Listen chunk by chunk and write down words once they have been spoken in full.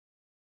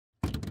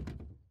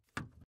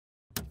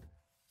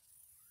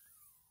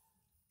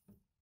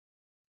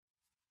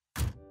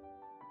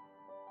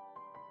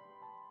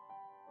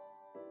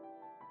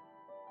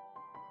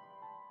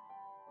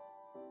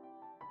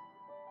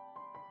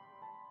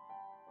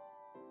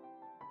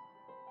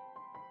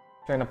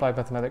and applied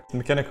mathematics.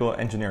 Mechanical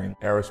engineering.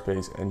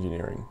 Aerospace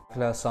engineering.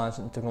 Science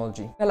and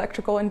technology.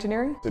 Electrical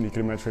engineering. In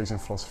econometrics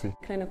and philosophy.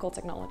 Clinical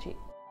technology.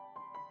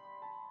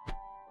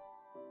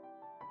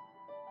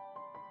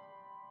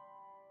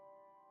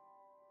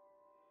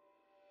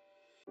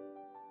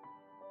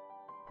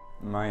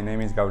 My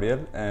name is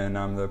Gabriel and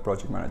I'm the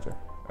project manager.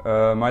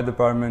 My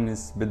department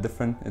is a bit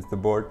different, it's the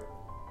board,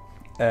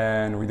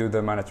 and we do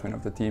the management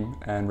of the team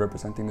and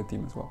representing the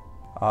team as well.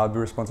 I'll be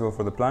responsible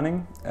for the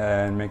planning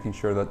and making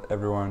sure that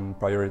everyone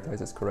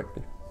prioritizes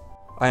correctly.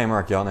 I am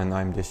Mark-Jan and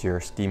I'm this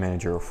year's team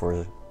manager of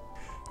Forze.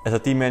 As a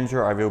team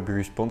manager, I will be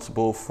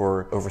responsible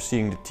for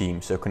overseeing the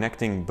team, so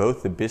connecting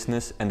both the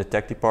business and the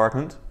tech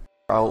department.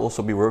 I'll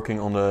also be working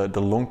on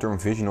the long-term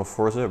vision of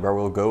Forze, where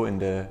we'll go in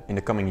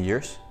the coming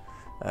years.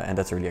 And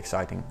that's really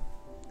exciting.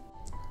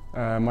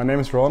 My name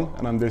is Ron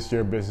and I'm this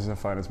year Business and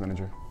Finance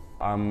Manager.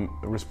 I'm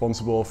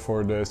responsible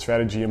for the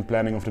strategy and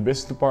planning of the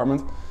business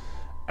department,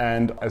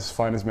 and as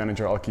Finance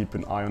Manager I'll keep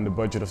an eye on the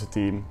budget of the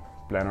team,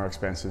 plan our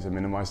expenses and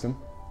minimize them.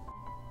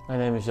 My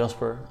name is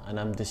Jasper and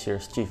I'm this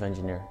year's Chief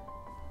Engineer.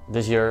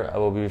 This year I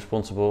will be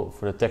responsible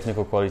for the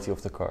technical quality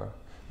of the car,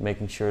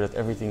 making sure that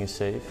everything is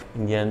safe.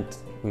 In the end,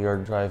 we are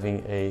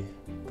driving a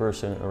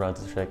person around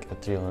the track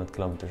at 300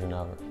 kilometers an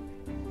hour.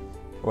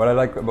 What I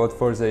like about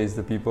Forze is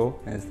the people,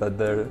 is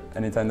that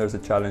anytime there's a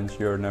challenge,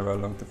 you're never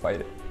alone to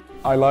fight it.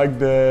 I like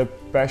the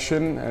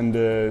passion and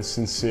the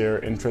sincere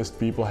interest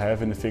people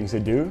have in the things they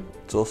do.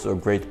 It's also a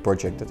great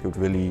project that could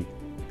really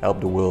help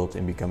the world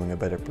in becoming a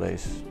better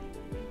place.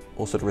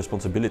 Also the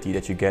responsibility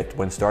that you get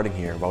when starting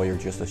here while you're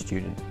just a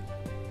student.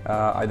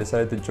 I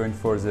decided to join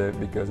Forze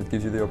because it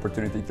gives you the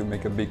opportunity to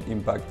make a big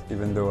impact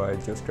even though I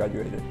just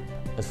graduated.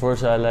 At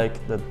Forze I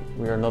like that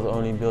we are not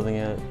only building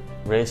a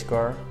race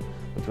car,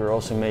 but we're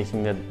also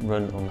making that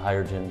run on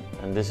hydrogen,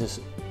 and this is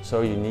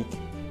so unique,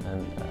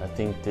 and I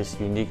think this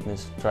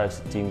uniqueness drives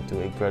the team to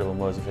incredible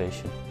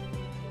motivation.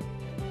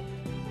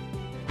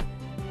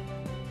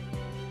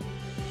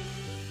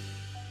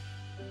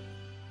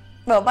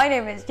 Well, my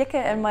name is Jikke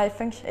and my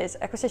function is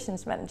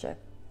Acquisitions Manager.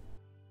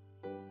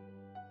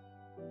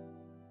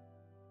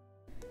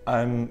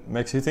 I'm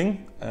Max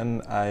Huting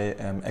and I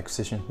am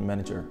Acquisition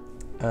Manager.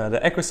 The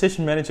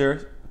Acquisition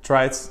Manager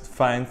tries to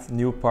find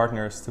new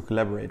partners to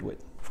collaborate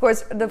with. Of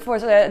course, the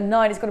Forze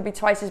 9 is going to be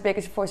twice as big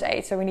as the Forze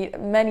 8, so we need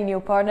many new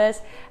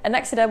partners. And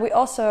next to that, we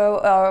also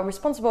are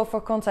responsible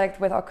for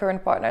contact with our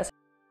current partners.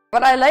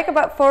 What I like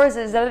about Forze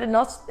is that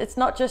it's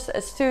not just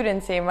a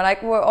student team,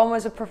 we're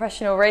almost a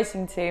professional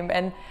racing team.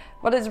 And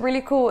what is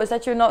really cool is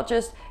that you're not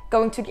just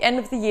going to the end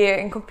of the year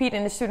and compete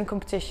in a student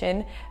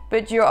competition,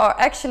 but you are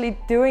actually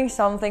doing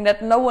something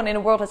that no one in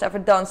the world has ever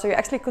done. So you're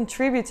actually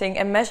contributing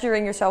and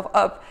measuring yourself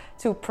up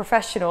to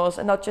professionals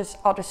and not just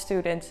other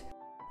students.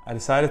 I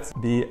decided to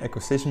be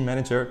acquisition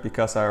manager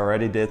because I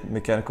already did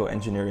mechanical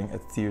engineering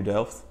at TU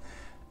Delft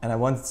and I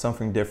wanted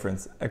something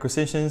different.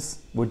 Acquisitions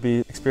would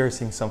be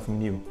experiencing something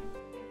new.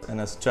 And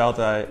as a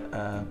child I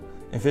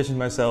envisioned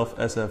myself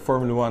as a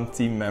Formula 1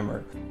 team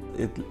member.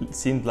 It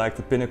seemed like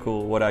the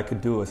pinnacle what I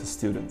could do as a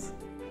student.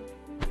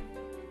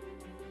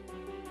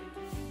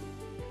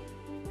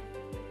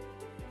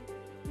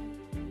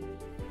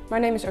 My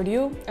name is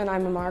Odile and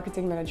I'm a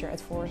marketing manager at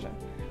Forze.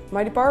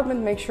 My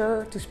department makes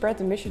sure to spread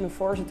the mission of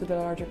Forze to the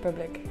larger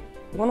public.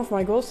 One of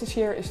my goals this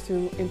year is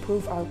to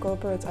improve our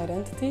corporate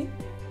identity.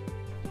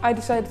 I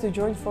decided to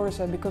join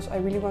Forze because I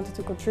really wanted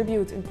to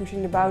contribute in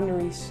pushing the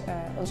boundaries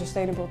on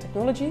sustainable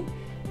technology,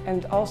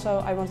 and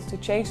also I wanted to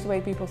change the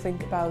way people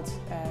think about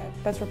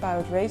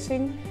petrol-powered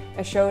racing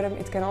and show them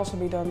it can also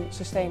be done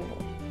sustainable.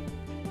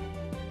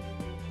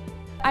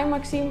 I'm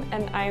Maxime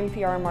and I'm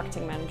PR and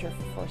Marketing Manager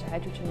for Forze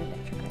Hydrogen and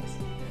Electric Race.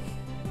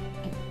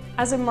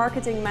 As a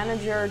marketing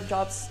manager,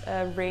 jobs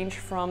range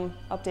from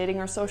updating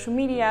our social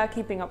media,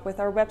 keeping up with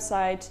our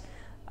website,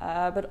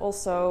 but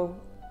also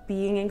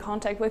being in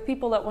contact with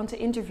people that want to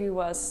interview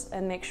us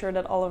and make sure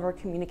that all of our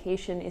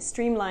communication is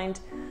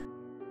streamlined.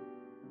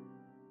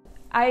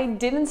 I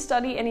didn't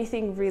study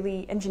anything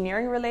really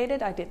engineering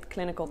related. I did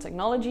clinical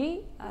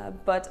technology,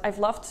 but I've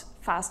loved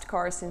fast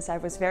cars since I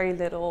was very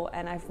little,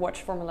 and I've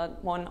watched Formula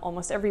 1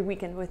 almost every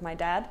weekend with my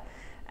dad.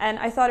 And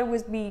I thought it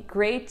would be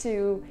great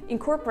to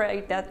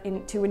incorporate that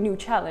into a new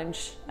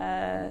challenge,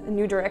 a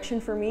new direction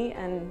for me,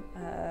 and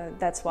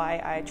that's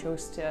why I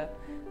chose to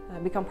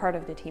become part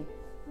of the team.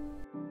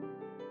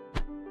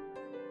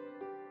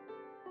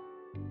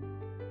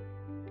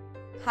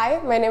 Hi,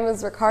 my name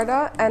is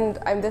Ricarda and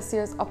I'm this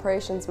year's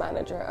Operations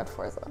Manager at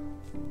Forze.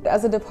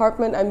 As a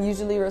department, I'm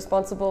usually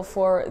responsible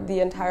for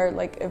the entire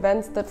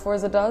events that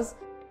Forze does.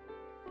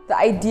 The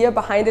idea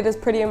behind it is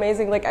pretty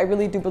amazing. I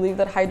really do believe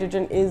that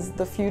hydrogen is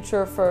the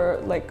future for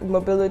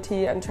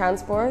mobility and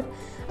transport.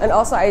 And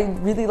also I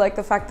really like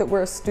the fact that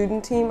we're a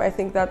student team. I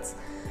think that's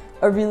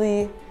a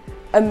really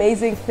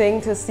amazing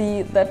thing to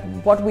see, that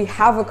what we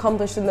have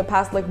accomplished in the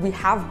past, we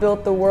have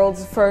built the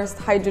world's first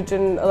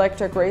hydrogen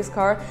electric race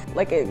car.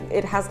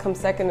 It has come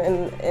second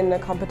in a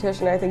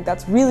competition. I think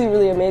that's really,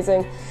 really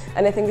amazing.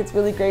 And I think it's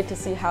really great to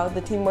see how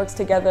the team works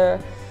together,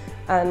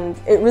 and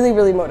it really,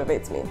 really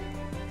motivates me.